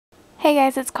Hey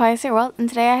guys, it's Kawaiisweetworld, and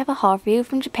today I have a haul for you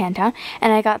from Japantown,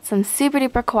 and I got some super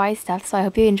duper kawaii stuff, so I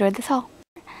hope you enjoyed this haul.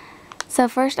 So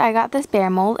first I got this bear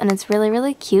mold, and it's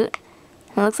really cute.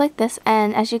 It looks like this,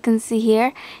 and as you can see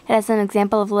here, it has an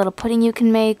example of a little pudding you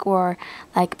can make, or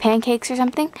like pancakes or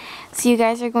something. So you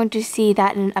guys are going to see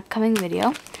that in an upcoming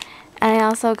video. And I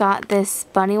also got this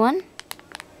bunny one.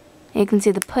 You can see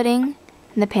the pudding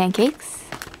and the pancakes.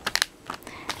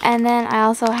 And then I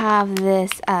also have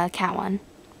this cat one.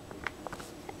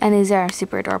 And these are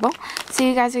super adorable. So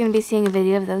you guys are going to be seeing a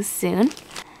video of those soon.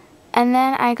 And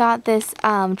then I got this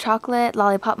chocolate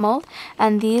lollipop mold.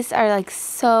 And these are like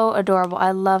so adorable. I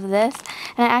love this.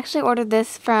 And I actually ordered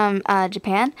this from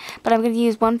Japan. But I'm going to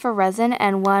use one for resin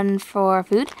and one for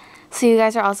food. So you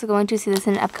guys are also going to see this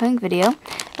in an upcoming video.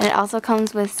 And it also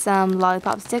comes with some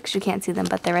lollipop sticks. You can't see them,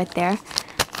 but they're right there.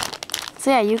 So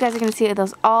yeah, you guys are going to see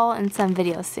those all in some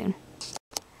videos soon.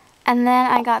 And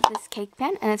then I got this cake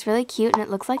pan, and it's really cute, and it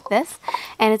looks like this.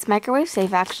 And it's microwave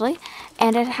safe, actually.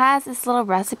 And it has this little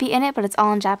recipe in it, but it's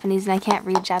all in Japanese, and I can't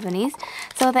read Japanese.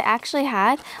 So what they actually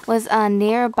had was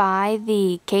nearby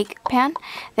the cake pan.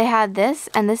 They had this,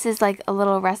 and this is like a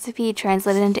little recipe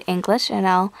translated into English, and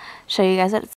I'll show you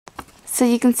guys it. So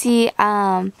you can see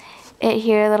it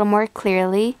here a little more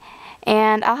clearly.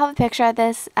 And I'll have a picture of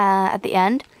this at the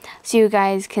end, so you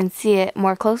guys can see it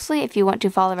more closely if you want to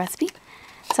follow the recipe.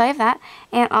 So I have that,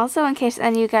 and also in case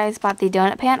any of you guys bought the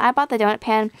donut pan, I bought the donut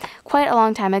pan quite a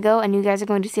long time ago, and you guys are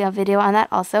going to see a video on that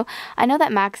also. I know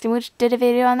that Max Which did a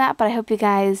video on that, but I hope you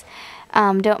guys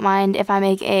don't mind if I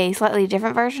make a slightly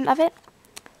different version of it,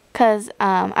 because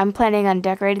I'm planning on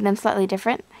decorating them slightly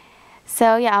different.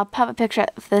 So yeah, I'll have a picture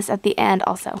of this at the end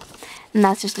also, and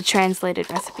that's just a translated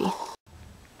recipe.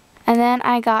 And then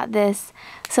I got this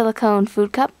silicone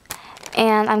food cup,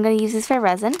 and I'm going to use this for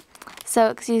resin.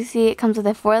 So, as you see, it comes with a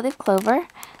 4-leaf clover,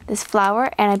 this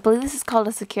flower, and I believe this is called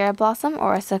a sakura blossom,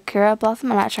 or a sakura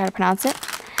blossom. I'm not sure how to pronounce it.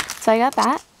 So I got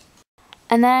that.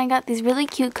 And then I got these really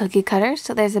cute cookie cutters.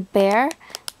 So there's a bear,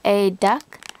 a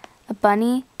duck, a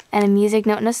bunny, and a music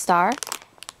note and a star.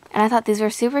 And I thought these were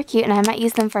super cute, and I might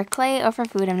use them for clay or for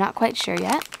food. I'm not quite sure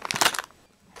yet.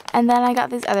 And then I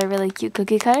got these other really cute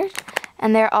cookie cutters,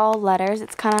 and they're all letters.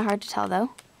 It's kind of hard to tell,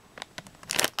 though.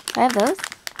 So I have those.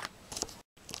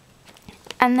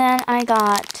 And then I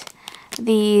got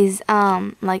these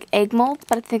like egg molds,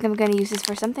 but I think I'm going to use this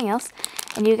for something else.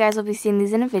 And you guys will be seeing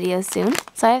these in a video soon.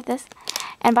 So I have this.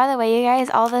 And by the way, you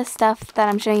guys, all this stuff that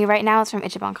I'm showing you right now is from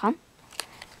Ichiban Kan.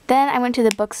 Then I went to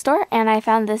the bookstore and I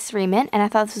found this remint, and I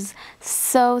thought this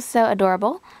was so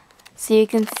adorable. So you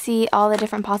can see all the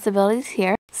different possibilities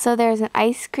here. So there's an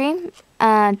ice cream,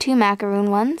 2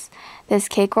 macaroon ones, this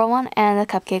cake roll one, and a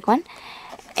cupcake one.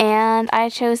 And I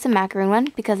chose the macaroon one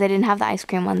because they didn't have the ice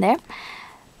cream one there.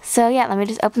 So yeah, let me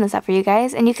just open this up for you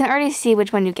guys. And you can already see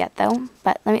which one you get though,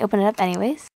 but let me open it up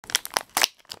anyways.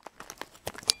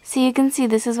 So you can see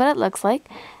this is what it looks like.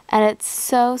 And it's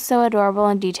so adorable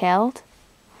and detailed.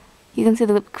 You can see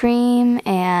the whipped cream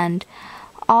and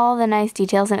all the nice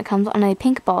details, and it comes on a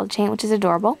pink ball chain, which is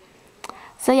adorable.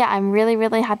 So yeah, I'm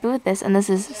really happy with this, and this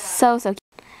is so cute.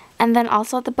 And then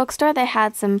also at the bookstore, they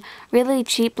had some really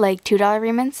cheap, like $2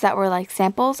 remints that were like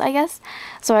samples, I guess.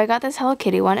 So I got this Hello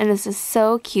Kitty one, and this is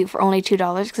so cute for only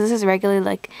 $2, because this is regularly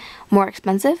like more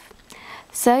expensive.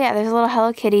 So yeah, there's a little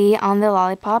Hello Kitty on the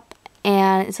lollipop,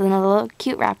 and it's in a little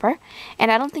cute wrapper. And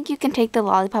I don't think you can take the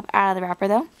lollipop out of the wrapper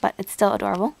though, but it's still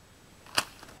adorable.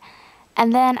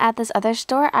 And then at this other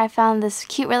store, I found this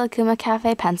cute Rilakkuma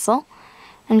Cafe pencil.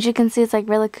 And as you can see, it's like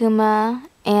Rilakkuma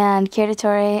and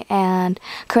Kiritori and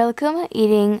Rilakkuma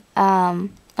eating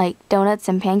like donuts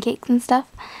and pancakes and stuff.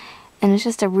 And it's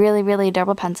just a really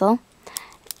adorable pencil.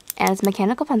 And it's a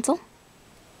mechanical pencil.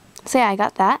 So yeah, I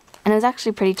got that. And it was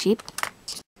actually pretty cheap.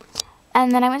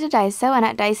 And then I went to Daiso, and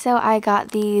at Daiso I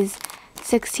got these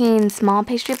 16 small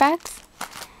pastry bags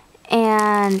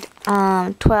and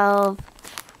 12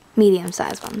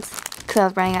 medium-sized ones, because I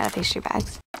was running out of pastry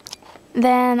bags.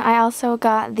 Then I also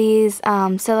got these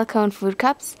silicone food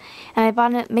cups, and I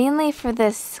bought it mainly for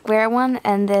this square one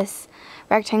and this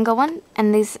rectangle one,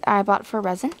 and these I bought for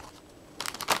resin.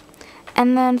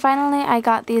 And then finally I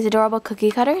got these adorable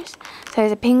cookie cutters. So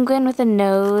there's a penguin with a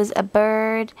nose, a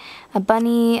bird, a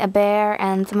bunny, a bear,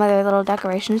 and some other little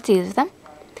decorations to use with them.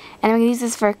 And I'm going to use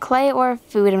this for clay or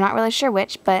food. I'm not really sure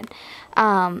which, but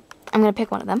I'm going to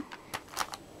pick one of them.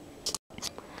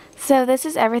 So this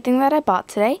is everything that I bought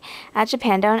today at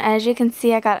Japantown, and as you can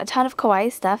see, I got a ton of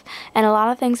kawaii stuff and a lot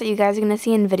of things that you guys are going to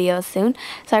see in videos soon.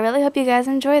 So I really hope you guys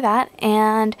enjoy that,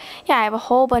 and yeah, I have a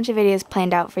whole bunch of videos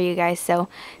planned out for you guys, so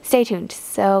stay tuned.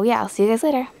 So yeah, I'll see you guys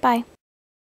later. Bye.